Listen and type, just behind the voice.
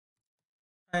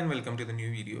And welcome to the new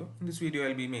video. In this video,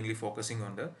 I'll be mainly focusing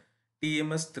on the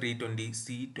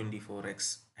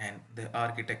TMS320C24x and the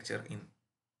architecture in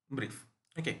brief.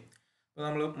 Okay. അപ്പോൾ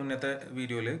നമ്മൾ മുന്നത്തെ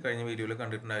കഴിഞ്ഞ വീഡിയോയിൽ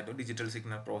കണ്ടിട്ടുണ്ടായിരുന്നു digital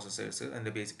signal processors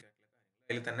അതിൻ്റെ basic ആയിട്ടുള്ള കാര്യങ്ങൾ.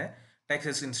 അതിൽ തന്നെ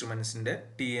ടെക്സസ് ഇൻസ്ട്രുമെൻസിൻ്റെ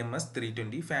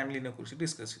TMS320 ഫാമിലിനെ കുറിച്ച്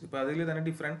ഡിസ്കസ് ചെയ്തു. അപ്പോൾ അതിൽ തന്നെ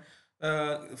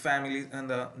ഫാമിലി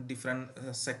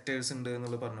ഡിഫറെൻറ്റ് സെക്ടേഴ്സ് ഉണ്ട്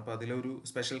എന്നുള്ളത് പറഞ്ഞു. അപ്പോൾ അതിലൊരു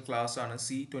സ്പെഷ്യൽ ക്ലാസ് ആണ്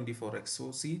C24x. സോ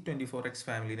C24x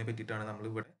ഫാമിലിനെ പറ്റിയിട്ടാണ് നമ്മൾ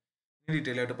ഇവിടെ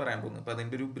ഡീറ്റെയിൽ ആയിട്ട് പറയാൻ പോകുന്നത്. അപ്പോൾ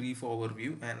അതിൻ്റെ ഒരു brief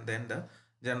overview and then the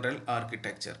general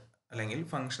architecture അല്ലെങ്കിൽ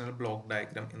ഫങ്ഷണൽ ബ്ലോക്ക്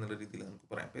ഡയഗ്രാം എന്നുള്ള രീതിയിൽ നമുക്ക്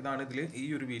പറയാം. അപ്പോൾ ഇതാണ് ഈ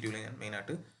ഒരു വീഡിയോയിൽ ഞാൻ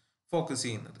മെയിനായിട്ട് ഫോക്കസ്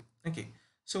ചെയ്യുന്നത്. ഓക്കെ,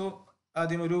 സോ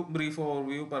ആദ്യം ഒരു ബ്രീഫ്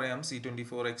ഓവർവ്യൂ പറയാം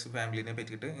C24x ഫാമിലിനെ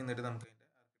പറ്റിയിട്ട്, എന്നിട്ട് നമുക്ക് അതിൻ്റെ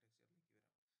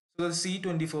ആർക്കിടെക്ചറിലേക്ക് വരാം. So the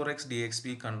C24x DXP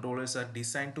controllers are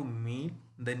designed to meet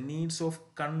the needs of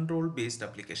control based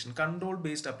application. Control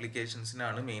based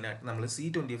applicationസിനാണ് മെയിനായിട്ട് നമ്മൾ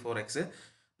C24x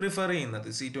പ്രിഫർ ചെയ്യുന്നത്.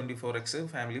 C24x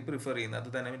ഫാമിലി പ്രിഫർ ചെയ്യുന്നത്. അത്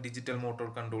തന്നെ digital motor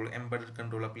control, embedded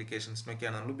control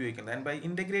ആപ്ലിക്കേഷൻസിനൊക്കെയാണ് നമ്മൾ ഉപയോഗിക്കുന്നത്. And by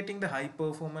integrating the high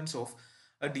performance of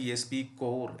a DSP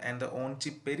core and the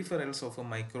on-chip peripherals of a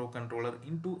microcontroller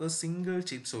into a single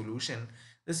chip solution,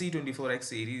 the C24x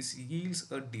series yields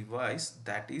a device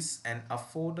that is an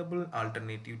affordable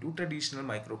alternative to traditional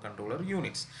microcontroller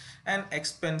units and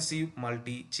expensive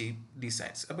multi-chip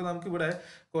designs. അപ്പോൾ നമുക്ക് ഇവിടെ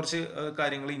കുറച്ച്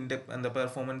കാര്യങ്ങൾ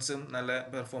പെർഫോമൻസും നല്ല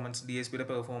performance DSPയുടെ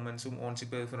പെർഫോമൻസും on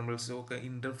chip പെർഫോമൻസും ഒക്കെ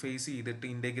ഇൻ്റർഫേസ് ചെയ്തിട്ട്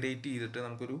ഇൻ്റഗ്രേറ്റ് ചെയ്തിട്ട്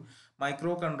നമുക്കൊരു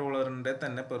മൈക്രോ കൺട്രോളറിൻ്റെ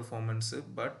തന്നെ പെർഫോമൻസ്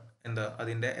ബട്ട്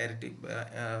അതിൻ്റെ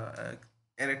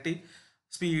ഇരട്ടി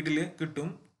സ്പീഡിൽ കിട്ടും,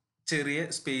 ചെറിയ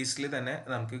സ്പേസിൽ തന്നെ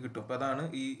നമുക്ക് കിട്ടും. അപ്പോൾ അതാണ്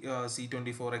ഈ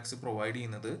C24x പ്രൊവൈഡ്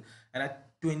ചെയ്യുന്നത്. And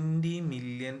 20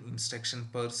 million instruction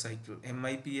per cycle,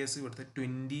 MIPS ഇവിടുത്തെ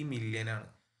 20 മില്യൺ ആണ്.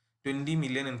 20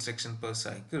 million instruction per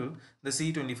cycle, the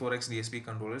C24x DSP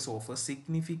controllers offer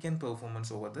significant performance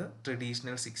over the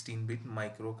traditional 16-bit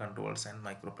microcontrollers and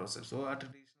microprocessors. So ആ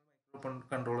traditional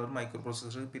microcontroller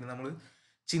microprocessor പിന്നെ നമ്മൾ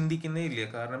ചിന്തിക്കുന്നേ ഇല്ല,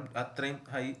 കാരണം അത്രയും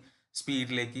high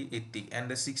സ്പീഡിലേക്ക് എത്തി. And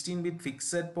the 16-bit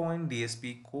fixed point DSP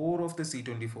core of the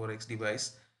C24x device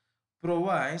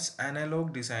provides analog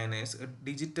designers a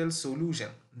digital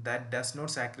solution that does not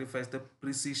sacrifice the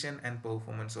precision and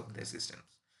performance of their systems.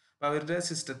 അപ്പോൾ അവരുടെ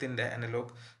സിസ്റ്റത്തിൻ്റെ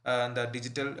analogue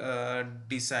digital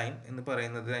design എന്ന്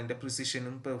പറയുന്നത് അതിൻ്റെ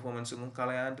പ്രിസിഷനും പെർഫോമൻസും ഒന്നും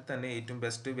കളയാണ്ട് തന്നെ ഏറ്റവും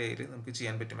ബെസ്റ്റ് വേയിൽ നമുക്ക്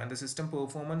ചെയ്യാൻ പറ്റും. And the system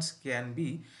performance can be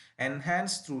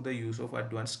enhance through the use of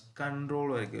advanced control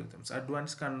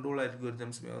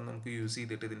algorithms നമുക്ക് യൂസ്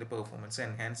ചെയ്തിട്ട് ഇതിൻ്റെ പെർഫോമൻസ്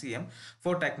എൻഹാൻസ് ചെയ്യാം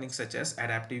four techniques such as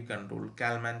adaptive control,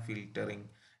 കാൽമാൻ filtering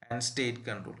and state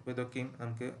control. അപ്പോൾ ഇതൊക്കെയും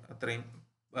നമുക്ക് അത്രയും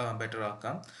better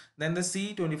ആക്കാം. Then the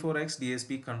C24x DSP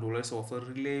controllers offer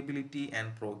reliability and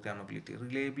programmability.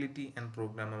 Reliability and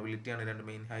programmability ആണ് രണ്ട്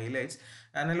main highlights.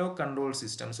 Analog control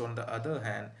systems on the other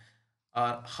hand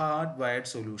are hardwired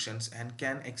solutions and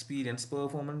can experience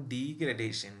performance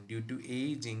degradation due to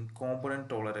aging, component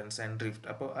tolerance and drift.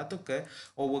 അപ്പോൾ അതൊക്കെ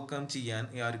overcome ചെയ്യാൻ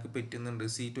ആർക്ക് പറ്റുന്നുണ്ട്?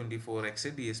 C24x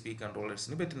DSP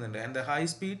controllersന് പറ്റുന്നുണ്ട്. And the high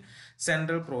speed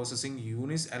central processing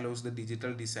units allows the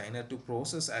digital designer to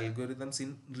process algorithms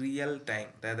in real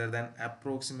time rather than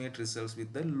approximate results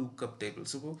with the lookup tables.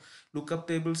 So lookup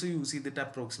tables use ചെയ്തിട്ട്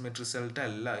approximate result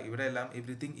അല്ല, ഇവിടെ എല്ലാം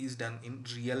everything is done in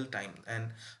real time and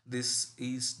this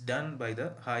is done by the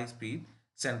high speed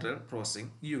central processing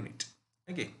unit.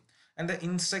 Okay, and the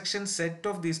instruction set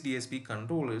of these DSP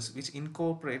controllers, which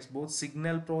incorporates both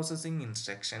signal processing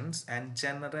instructions and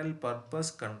general purpose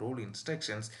control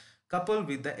instructions, coupled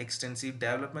with the extensive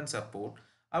development support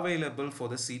available for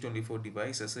the C24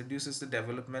 devices, reduces the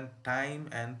development time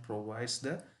and provides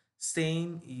the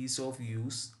same ease of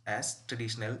use as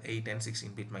traditional 8 and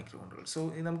 16-bit microcontrollers. So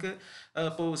നമുക്ക്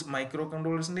ഇപ്പോൾ micro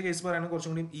കൺട്രോളേഴ്സിൻ്റെ case പറയുന്നത്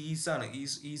കുറച്ചും കൂടി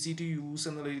easy to use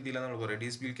എന്നുള്ള രീതിയിലാണ് നമ്മൾ പറയുക.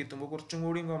 DSPയിലേക്ക് എത്തുമ്പോൾ കുറച്ചും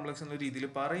കൂടി കോംപ്ലക്സ് എന്നുള്ള രീതിയിൽ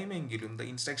പറയുമെങ്കിലും the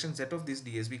instruction set of these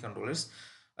DSP controllers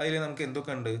അതിൽ നമുക്ക്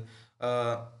എന്തൊക്കെ ഉണ്ട്?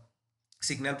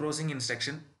 Signal processing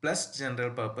instruction plus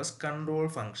general purpose control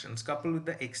functions coupled with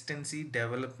the extensive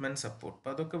development support.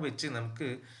 അപ്പോൾ അതൊക്കെ വെച്ച് നമുക്ക്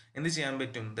എന്ത് ചെയ്യാൻ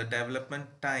പറ്റും? The development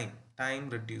time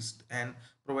reduced and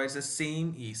provides the same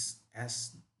ease as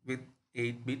with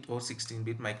 8-bit or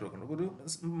 16-bit microcontroller. ഒരു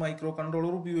മൈക്രോ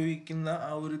കൺട്രോളർ ഉപയോഗിക്കുന്ന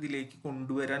ആ ഒരു ഇതിലേക്ക്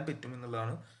കൊണ്ടുവരാൻ പറ്റും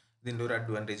എന്നുള്ളതാണ് ഇതിൻ്റെ ഒരു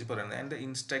അഡ്വാൻറ്റേജ് പറയുന്നത്. And the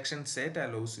instruction set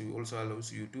also allows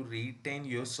you to retain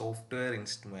your software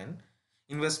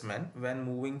investment when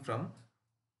moving from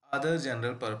other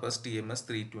general purpose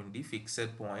TMS320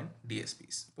 fixed point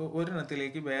DSPs. ഇപ്പോൾ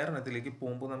ഒരെണ്ണത്തിലേക്ക് വേറെണ്ണത്തിലേക്ക്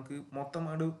പോകുമ്പോൾ നമുക്ക് മൊത്തം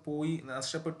അത് പോയി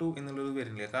നഷ്ടപ്പെട്ടു എന്നുള്ളത്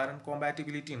വരുന്നില്ല, കാരണം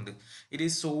കോമ്പാറ്റിബിലിറ്റി ഉണ്ട്. It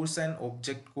is source and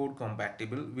object code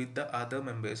compatible with the other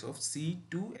members of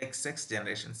C2XX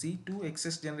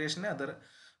generation other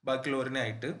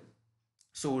ബാക്കിയുള്ളവരിനായിട്ട്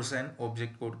source and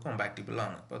object code compatible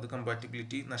ആണ്. അപ്പോൾ അത്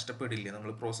കമ്പാറ്റിബിലിറ്റി നഷ്ടപ്പെടില്ല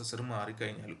നമ്മൾ processor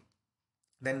മാറിക്കഴിഞ്ഞാലും.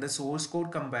 Then the source code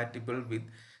compatible with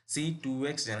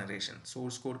C2X generation,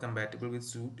 source code compatible with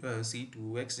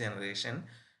C2X generation,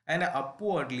 and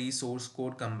upwardly source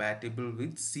code compatible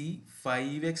with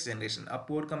C5X generation.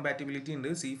 Upward compatibility in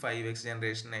the C5X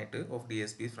generation of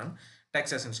DSP from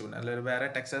Texas Instrument. അല്ലാതെ വേറെ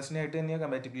ടെക്സാസിനായിട്ട് തന്നെ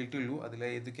കമ്പാറ്റിബിലിറ്റി ഉള്ളൂ. അതിൽ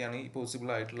ഏതൊക്കെയാണ് ഈ possible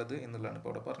ആയിട്ടുള്ളത് എന്നുള്ളതാണ്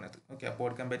ഇപ്പോൾ ഇവിടെ പറഞ്ഞത്. ഓക്കെ,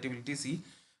 അപ്വേർഡ് കമ്പാറ്റിബിലിറ്റി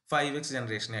C5X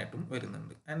ജനറേഷൻ ആയിട്ടും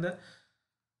വരുന്നുണ്ട്. And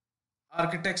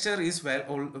architecture is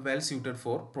well suited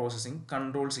for processing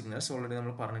control signals. Already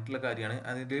നമ്മൾ പറഞ്ഞിട്ടുള്ള കാര്യമാണ്.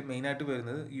 അതിൽ മെയിൻ ആയിട്ട്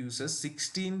വരുന്നത് uses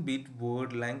 16-bit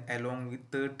word length along with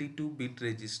 32-bit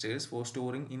registers for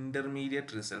storing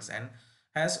intermediate results, and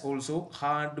has also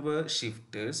hardware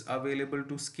shifters available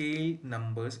to scale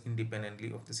numbers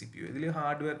independently of the CPU. ഇതിൽ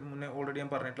hardware മുന്നേ already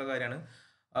ഞാൻ പറഞ്ഞിട്ടുള്ള കാര്യമാണ്.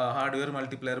 ഹാർഡ്വെയർ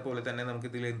മൾട്ടിപ്ലെയർ പോലെ തന്നെ നമുക്ക്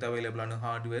ഇതിൽ എന്ത് അവൈലബിൾ ആണ്,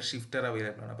 ഹാർഡ്വെയർ ഷിഫ്റ്റർ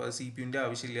അവൈലബിൾ ആണ്. അപ്പോൾ അത് CPU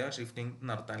ആവശ്യമില്ല ഷിഫ്റ്റിംഗ്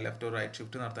നടത്താൻ, ലെഫ്റ്റ് ഓർ റൈറ്റ്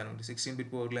ഷിഫ്റ്റ് നടത്താൻ വേണ്ടി. 16-bit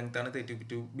വേർഡ് ലെങ്ത് ആണ്,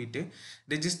 32-bit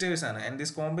രജിസ്റ്റേഴ്സ് ആണ്. And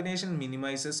this combination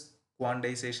minimises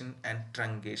quantization and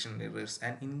truncation errors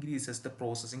and increases the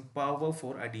processing power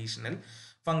for additional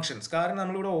functions. കാരണം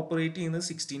നമ്മളിവിടെ ഓപ്പറേറ്റ് ചെയ്യുന്നത്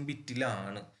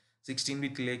 16-bit-ലാണ്.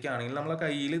 16-bit-ലേക്കാണെങ്കിൽ നമ്മളെ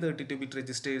കയ്യിൽ 32-bit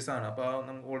രജിസ്റ്റേഴ്സ് ആണ്. അപ്പോൾ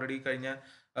നമുക്ക് ഓൾറെഡി കഴിഞ്ഞ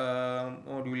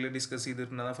മോഡ്യൂളിൽ ഡിസ്കസ്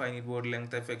ചെയ്തിട്ടുണ്ടാകുന്ന ഫൈനൈറ്റ് വേർഡ്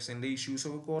ലെങ്ത് എഫക്ട്സിൻ്റെ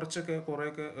ഇഷ്യൂസൊക്കെ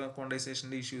കുറേയൊക്കെ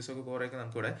ക്വാണ്ടൈസേഷൻ്റെ ഇഷ്യൂസൊക്കെ കുറേയൊക്കെ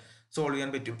നമുക്കിവിടെ സോൾവ് ചെയ്യാൻ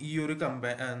പറ്റും ഈ ഒരു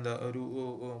ഒരു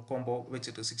കോംബോ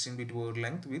വെച്ചിട്ട്. 16-bit word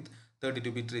length with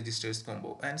 32-bit registers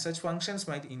combo. And such functions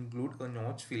might include a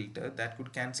notch filter that could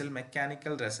cancel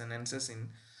mechanical resonances in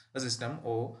a system,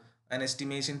 or an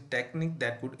estimation technique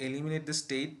that could eliminate the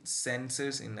state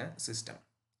sensors in a system.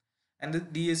 And the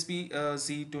DSP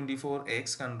C24x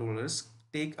controllers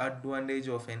take advantage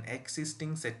of an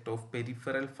existing set of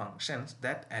peripheral functions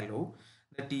that allow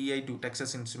the TI2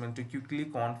 Texas Instrument to quickly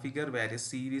configure various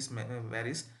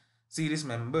series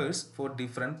members for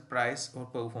different price or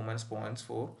performance points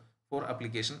for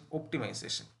application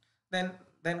optimization.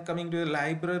 Then coming to the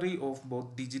library of both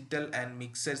digital and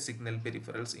mixed signal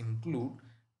peripherals include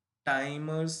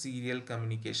timer serial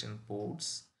communication ports,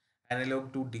 analog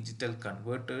to digital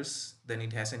converters. Then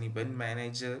it has an event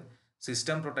manager,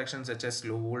 system protection such as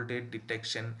low voltage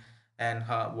detection, and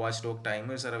watchdog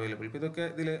timers are available. ഇതൊക്കെ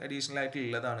ഇതിൽ additional ആയിട്ട്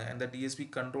ഉള്ളതാണ്. And the DSP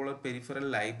controller peripheral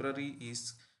library is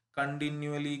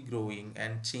continually growing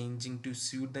and changing to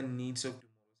suit the needs of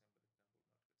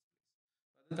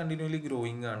continually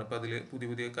growing ആണ്. അപ്പോൾ അതിൽ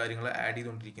പുതിയ കാര്യങ്ങൾ add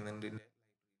ചെയ്തുകൊണ്ടിരിക്കുന്നുണ്ട്.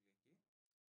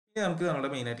 ഇനി നമുക്ക് നമ്മുടെ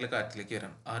മെയിൻ ആയിട്ടുള്ള കാര്യത്തിലേക്ക്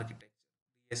വരാം. ആർക്കിടെക്ചർ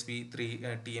DSP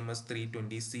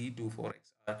TMS320C24x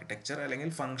ആർക്കിടെക്ചർ അല്ലെങ്കിൽ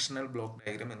ഫങ്ഷണൽ ബ്ലോക്ക്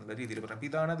ഡയഗ്രാം എന്നുള്ള രീതിയിൽ പറയാം. അപ്പോൾ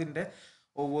ഇതാണ് അതിൻ്റെ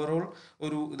ഓവറോൾ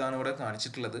ഇതാണ് ഇവിടെ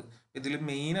കാണിച്ചിട്ടുള്ളത്. ഇതിൽ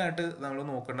മെയിനായിട്ട് നമ്മൾ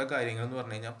നോക്കേണ്ട കാര്യങ്ങൾ എന്ന്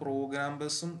പറഞ്ഞു കഴിഞ്ഞാൽ പ്രോഗ്രാം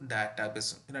ബസ്സും ഡാറ്റാ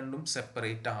ബസ്സും രണ്ടും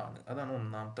സെപ്പറേറ്റ് ആണ്. അതാണ്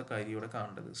ഒന്നാമത്തെ കാര്യം ഇവിടെ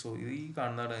കാണേണ്ടത്. സോ ഈ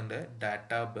കാണുന്നതാണ് അതിൻ്റെ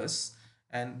data bus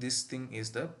and this thing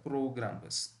is the programme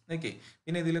bus. Okay,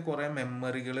 പിന്നെ ഇതിൽ കുറേ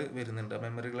മെമ്മറികൾ വരുന്നുണ്ട്.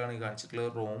 മെമ്മറികളാണ് ഈ കാണിച്ചിട്ടുള്ളത്.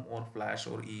 Rome or flash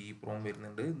or EEPROM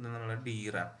വരുന്നുണ്ട്. ഇത് നമ്മുടെ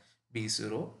DRAM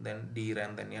B0 ദെൻ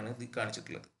DRAM തന്നെയാണ് ഇത്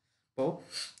കാണിച്ചിട്ടുള്ളത്. അപ്പോൾ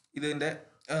ഇതിൻ്റെ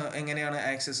എങ്ങനെയാണ്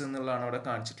ആക്സസ് എന്നുള്ളതാണ് അവിടെ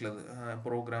കാണിച്ചിട്ടുള്ളത്.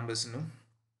 പ്രോഗ്രാം ബസ്സിനും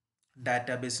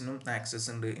ഡാറ്റാബേസിനും ആക്സസ്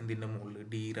ഉണ്ട്. ഇതിൻ്റെ മുകളിൽ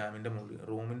DRAM-ൻ്റെ മുകളിൽ,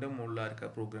 റോമിൻ്റെ മുകളിൽ ആർക്ക്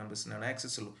പ്രോഗ്രാം ബസ്സിനാണ്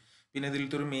ആക്സസ് ഉള്ളൂ. പിന്നെ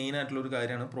ഇതിലത്തെ ഒരു മെയിൻ ആയിട്ടുള്ള ഒരു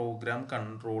കാര്യമാണ് programme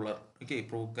controller. Okay,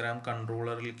 programme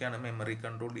കൺട്രോളറിലേക്കാണ് memory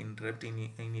control, interrupt,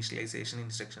 initialization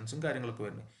ഇൻസ്ട്രക്ഷൻസും കാര്യങ്ങളൊക്കെ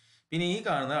വരുന്നത്. പിന്നെ ഈ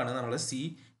കാണുന്നതാണ് നമ്മൾ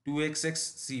C2XX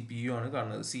CPU ആണ്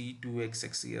കാണുന്നത്.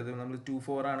 C2XX അത് നമ്മൾ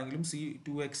 24 ആണെങ്കിലും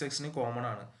C2XX കോമൺ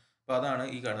ആണ്. അപ്പോൾ അതാണ്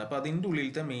ഈ കാണുന്നത്. അപ്പോൾ അതിൻ്റെ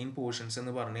ഉള്ളിലത്തെ മെയിൻ പോർഷൻസ്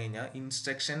എന്ന് പറഞ്ഞു കഴിഞ്ഞാൽ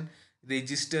ഇൻസ്ട്രക്ഷൻ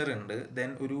രജിസ്റ്റർ ഉണ്ട്, ദെൻ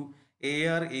ഒരു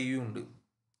ARAU ഉണ്ട്,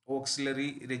 ഓക്സിലറി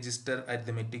രജിസ്റ്റർ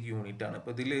അരിത്തമെറ്റിക് യൂണിറ്റ് ആണ്.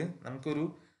 അപ്പോൾ ഇതിൽ നമുക്കൊരു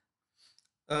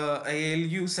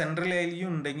ALU സെൻട്രൽ ALU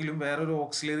ഉണ്ടെങ്കിലും വേറൊരു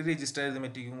ഓക്സിലറി രജിസ്റ്റർ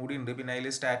അരിത്തമെറ്റിക്കും കൂടി ഉണ്ട്. പിന്നെ അതിൽ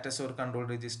status or control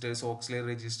registers, auxiliary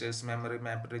registers, memory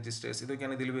map registers,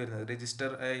 ഇതൊക്കെയാണ് ഇതിൽ വരുന്നത്. രജിസ്റ്റർ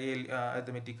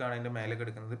അരിത്തമെറ്റിക് ആണ് അതിൻ്റെ മേലെ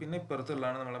കിടക്കുന്നത്. പിന്നെ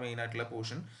ഇപ്പുറത്തുള്ളതാണ് നമ്മളെ മെയിൻ ആയിട്ടുള്ള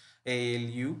പോർഷൻ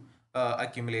ALU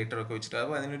അക്യുമുലേറ്റർ ഒക്കെ വെച്ചിട്ട്.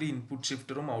 അപ്പോൾ അതിനൊരു ഇൻപുട്ട്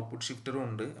ഷിഫ്റ്ററും ഔട്ട്പുട്ട് ഷിഫ്റ്ററും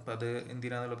ഉണ്ട്. അപ്പോൾ അത്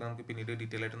എന്തിനാണെന്നുള്ളത് നമുക്ക് പിന്നീട്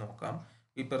ഡീറ്റെയിൽ ആയിട്ട് നോക്കാം.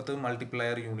 ഇപ്പുറത്ത്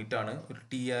മൾട്ടിപ്ലയർ യൂണിറ്റ് ആണ്, ഒരു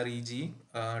TREG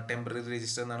ടെമ്പററി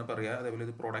രജിസ്റ്റർ എന്നാണ് പറയുക. അതേപോലെ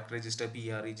ഇത് product register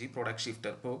PREG product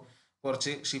shifter. ഇപ്പോൾ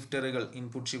കുറച്ച് ഷിഫ്റ്ററുകൾ,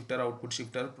 input shifter, output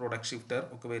shifter, product shifter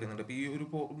ഒക്കെ വരുന്നുണ്ട്. അപ്പോൾ ഈ ഒരു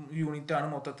യൂണിറ്റ് ആണ്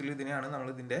മൊത്തത്തിൽ ഇതിനെയാണ് നമ്മൾ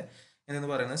ഇതിൻ്റെ എന്ന്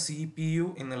പറയുന്നത് CPU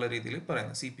എന്നുള്ള രീതിയിൽ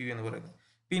പറയുന്നത്, CPU എന്ന് പറയുന്നത്.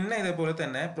 പിന്നെ ഇതേപോലെ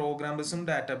തന്നെ പ്രോഗ്രാം ബസ്സും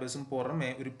ഡാറ്റാ ബസ്സും പുറമെ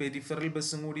ഒരു പെരിഫറൽ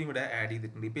ബസ്സും കൂടി ഇവിടെ ആഡ്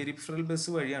ചെയ്തിട്ടുണ്ട്. ഈ പെരിഫറൽ ബസ്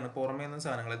വഴിയാണ് പുറമേ എന്ന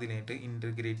സാധനങ്ങൾ ഇതിനായിട്ട്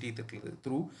ഇൻറ്റഗ്രേറ്റ് ചെയ്തിട്ടുള്ളത്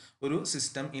ത്രൂ ഒരു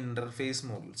സിസ്റ്റം ഇൻ്റർഫേസ്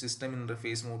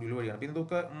മോഡ്യൂൾ വഴിയാണ്. പിന്നെ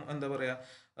ഇതൊക്കെ എന്താ പറയുക,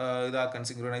 ഇതാക്കാൻ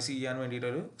സിങ്ക്രണൈസ് ചെയ്യാൻ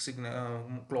വേണ്ടിയിട്ടൊരു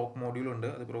ക്ലോക്ക് മോഡ്യൂൾ ഉണ്ട്.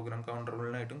 അത് പ്രോഗ്രാം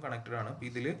കൺട്രോളിനായിട്ടും കണക്റ്റഡ് ആണ്. അപ്പോൾ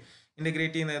ഇതിൽ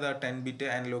ഇൻ്റഗ്രേറ്റ് ചെയ്യുന്ന ഏതാ 10-bit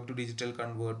analogue to digital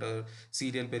converter,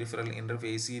 serial peripheral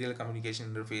interface, serial communication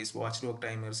interface, watch dog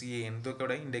timer, CAN, ഇതൊക്കെ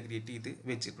അവിടെ ഇൻ്റഗ്രേറ്റ് ചെയ്ത്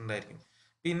വെച്ചിട്ടുണ്ടായിരിക്കും.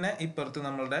 പിന്നെ ഇപ്പുറത്ത്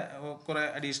നമ്മളുടെ കുറേ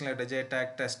അഡീഷണൽ ആയിട്ട് JTAG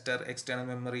tester, external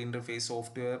memory interface,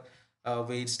 software,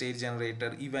 wait state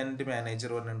generator, event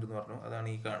manager പറഞ്ഞിട്ടുണ്ടെന്ന് പറഞ്ഞു. അതാണ്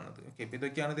ഈ കാണുന്നത്. ഓക്കെ, ഇപ്പോൾ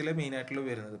ഇതൊക്കെയാണ് ഇതിൽ മെയിൻ ആയിട്ടുള്ള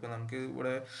വരുന്നത്. ഇപ്പോൾ നമുക്ക്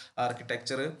ഇവിടെ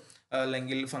ആർക്കിടെക്ചർ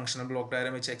അല്ലെങ്കിൽ ഫംഗ്ഷണൽ ബ്ലോക്ക്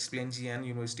ഡയഗ്രം വെച്ച് എക്സ്പ്ലെയിൻ ചെയ്യാൻ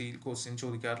യൂണിവേഴ്സിറ്റിയിൽ ക്വസ്റ്റ്യൻ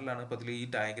ചോദിക്കാറില്ലാണ്. അപ്പോൾ അതിൽ ഈ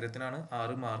ഡയഗ്രത്തിനാണ്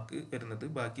 6 മാർക്ക് വരുന്നത്.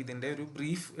 ബാക്കി ഇതിൻ്റെ ഒരു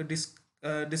ബ്രീഫ്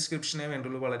ഡിസ്ക്രിപ്ഷനേ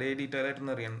വേണ്ടുള്ളൂ. വളരെ ഡീറ്റെയിൽ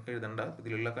ആയിട്ടൊന്നും എഴുതണ്ട.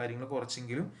 ഇതിലുള്ള കാര്യങ്ങൾ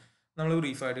കുറച്ചെങ്കിലും നമ്മൾ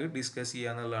ബ്രീഫായിട്ട് ഡിസ്കസ്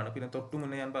ചെയ്യുക എന്നുള്ളതാണ്. പിന്നെ തൊട്ട്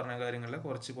മുന്നേ ഞാൻ പറഞ്ഞ കാര്യങ്ങളിൽ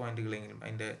കുറച്ച് പോയിന്റുകളെങ്കിലും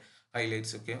അതിൻ്റെ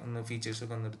ഹൈലൈറ്റ്സ് ഒക്കെ ഫീച്ചേഴ്സ്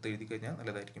ഒക്കെ ഒന്ന് എടുത്ത് എഴുതി കഴിഞ്ഞാൽ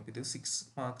നല്ലതായിരിക്കും. ഇത് 6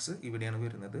 മാർക്സ് ഇവിടെയാണ്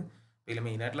വരുന്നത്. ഇതിൽ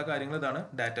മെയിൻ ആയിട്ടുള്ള കാര്യങ്ങൾ ഇതാണ്.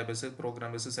 Data bus,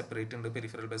 programme bus separate ഉണ്ട്,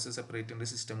 പെരിഫറൽ ബസ് സെപ്പറേറ്റ് ഉണ്ട്,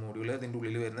 സിസ്റ്റം മോഡ്യൂൾ, അതിൻ്റെ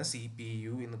ഉള്ളിൽ വരുന്ന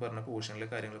CPU എന്ന് പറഞ്ഞ പോർഷനിലെ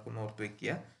കാര്യങ്ങളൊക്കെ ഒന്ന് ഓർത്ത്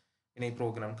വെക്കുക. പിന്നെ ഈ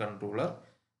പ്രോഗ്രാം കൺട്രോളർ,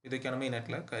 ഇതൊക്കെയാണ് മെയിൻ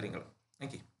ആയിട്ടുള്ള കാര്യങ്ങൾ.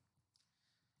 Okay.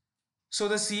 So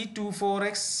the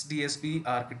C24x DSP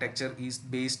architecture is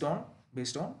based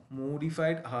on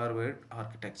modified Harvard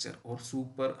architecture or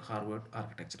super Harvard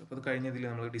architecture. അപ്പോൾ അത് കഴിഞ്ഞതിൽ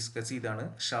നമ്മൾ ഡിസ്കസ് ചെയ്താണ്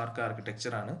ഷാർക്ക്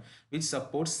ആർക്കിടെക്ചർ ആണ്, which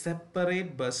supports separate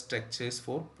bus structures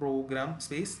for program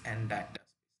space and data.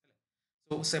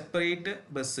 So separate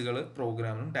ബസ്സുകൾ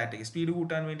പ്രോഗ്രാമും ഡാറ്റയ്ക്ക് speed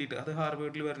കൂട്ടാൻ വേണ്ടിയിട്ട് അത്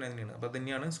ഹാർവേഡിൽ വരുന്നത് തന്നെയാണ്. അപ്പോൾ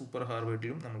തന്നെയാണ് സൂപ്പർ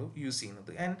ഹാർവേഡിലും നമ്മൾ യൂസ്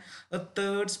ചെയ്യുന്നത്. And A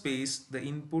third space, the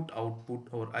input output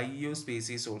or IO space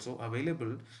is also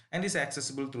available and is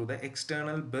accessible through the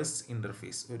external bus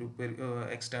interface. ഒരു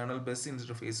എക്സ്റ്റേണൽ ബസ്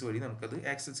ഇൻ്റർഫേസ് വഴി നമുക്കത്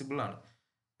ആക്സസിബിൾ ആണ്.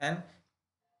 And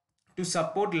to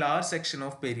support large section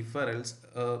of peripherals,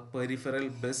 peripheral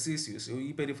bus is used. ഈ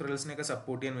പെരിഫറൽസിനെയൊക്കെ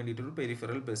support ചെയ്യാൻ വേണ്ടിയിട്ട് ഒരു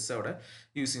peripheral bus അവിടെ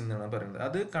use ചെയ്യുന്നതാണ് പറയുന്നത്.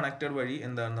 അത് കണക്റ്റഡ് വഴി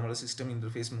എന്താണ് നമ്മുടെ സിസ്റ്റം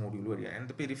ഇന്റർഫേസ് മോഡ്യൂൾ വഴിയാണ്. And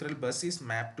the peripheral bus is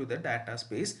map to the data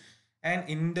space and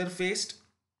ഇന്റർഫേസ്ഡ്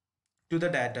to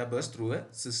the data bus through A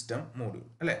system module.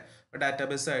 അല്ലേ, അപ്പോൾ ഡാറ്റാ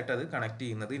ബസ് ആയിട്ട് അത് കണക്ട്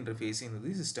ചെയ്യുന്നത്, ഇന്റർഫേസ് ചെയ്യുന്നത്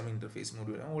സിസ്റ്റം ഇന്റർഫേസ്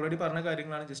മോഡ്യൂൾ. ഓൾറെഡി പറഞ്ഞ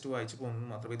കാര്യങ്ങളാണ്, ജസ്റ്റ് വായിച്ചു പോകുന്നത്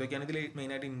മാത്രം. ഇതൊക്കെയാണ് ഇതിൽ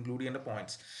മെയിനായിട്ട് ഇൻക്ലൂഡ് ചെയ്യേണ്ട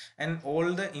points. And all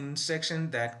the instruction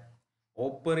that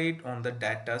operate on the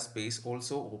data space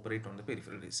also operate on the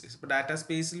peripheral devices. ഇപ്പോൾ ഡാറ്റാ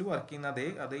സ്പേസിൽ വർക്ക് ചെയ്യുന്ന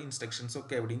അതേ ഇൻസ്ട്രക്ഷൻസ്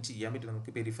ഒക്കെ എവിടെയും ചെയ്യാൻ പറ്റും.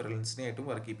 നമുക്ക് പെരിഫറൽസിനായിട്ടും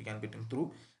വർക്ക് ചെയ്യിപ്പിക്കാൻ പറ്റും through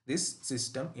this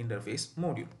system interface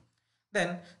module. Then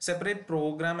separate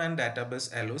program and database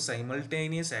allows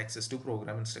simultaneous access to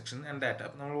program instruction and data.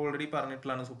 നമ്മൾ ഓൾറെഡി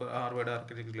പറഞ്ഞിട്ടുള്ളതാണ് സൂപ്പർ ഹാർവേഡ്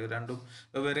ആർക്കിടെക്ചറിൽ രണ്ടും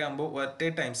വെവ്വേറെ ആകുമ്പോൾ ഒറ്റ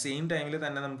ടൈം സെയിം ടൈമിൽ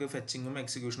തന്നെ നമുക്ക് ഫെച്ചിങ്ങും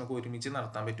എക്സിക്യൂഷനും ഒക്കെ ഒരുമിച്ച്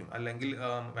നടത്താൻ പറ്റും. അല്ലെങ്കിൽ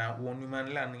വോൺ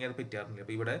ഹ്യൂമാനിലാണെങ്കിൽ അത് പറ്റാറില്ല.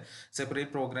 അപ്പോൾ ഇവിടെ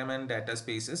separate programme and data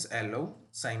spaces allow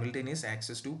simultaneous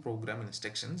access to program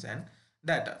instructions and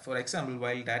data. For example,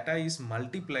 while data is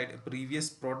multiplied, a previous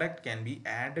product can be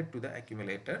added to the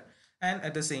accumulator and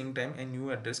at the same time A new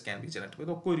address can be generate.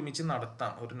 ഇതൊക്കെ ഒരുമിച്ച്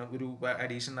നടത്താം. ഒരു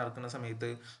addition നടക്കുന്ന സമയത്ത്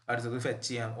അടുത്തത് fetch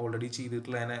ചെയ്യാം, already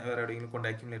ചെയ്തിട്ടുള്ളതിനെ വേറെ എവിടെയെങ്കിലും കൊണ്ട്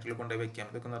അക്യുമുലേറ്ററിൽ കൊണ്ടുപോയി വെക്കാം.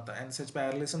 ഇതൊക്കെ നടത്താം. And such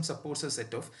parallelism supports A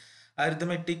set of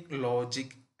arithmetic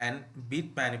logic and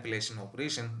bit manipulation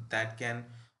operation that can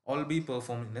all be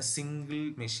performed in a single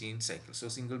machine cycle. So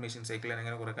single machine cycle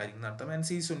അങ്ങനെ കുറേ കാര്യങ്ങൾ നടത്താം. And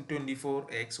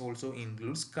C24x also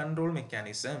includes control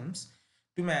mechanisms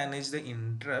to manage the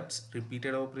interrupts,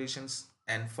 repeated operations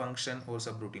and function or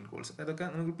subroutine calls. അതൊക്കെ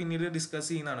നമുക്ക് പിന്നീട് discuss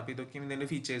ചെയ്യുന്നതാണ്. അപ്പോൾ ഇതൊക്കെയും ഇതിൻ്റെ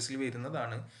ഫീച്ചേഴ്സിൽ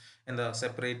വരുന്നതാണ്. എന്താ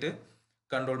സെപ്പറേറ്റ്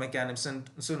കൺട്രോൾ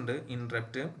മെക്കാനിസംസ് ഉണ്ട്,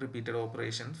 interrupt, repeated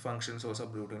operation, functions or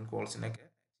subroutine കോൾസിനൊക്കെ.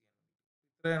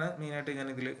 ഇത്രയാണ് മെയിനായിട്ട് ഞാൻ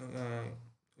ഇതിൽ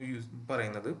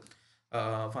പറയുന്നത്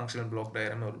ഫങ്ഷണൽ ബ്ലോക്ക്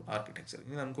ഡയഗ്രം ഒരു ആർക്കിടെക്ചർ.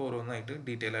 ഇനി നമുക്ക് ഓരോന്നായിട്ട്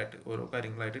ഡീറ്റെയിൽ ആയിട്ട് ഓരോ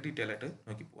കാര്യങ്ങളായിട്ട് ഡീറ്റെയിൽ ആയിട്ട്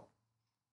നോക്കി പോവാം.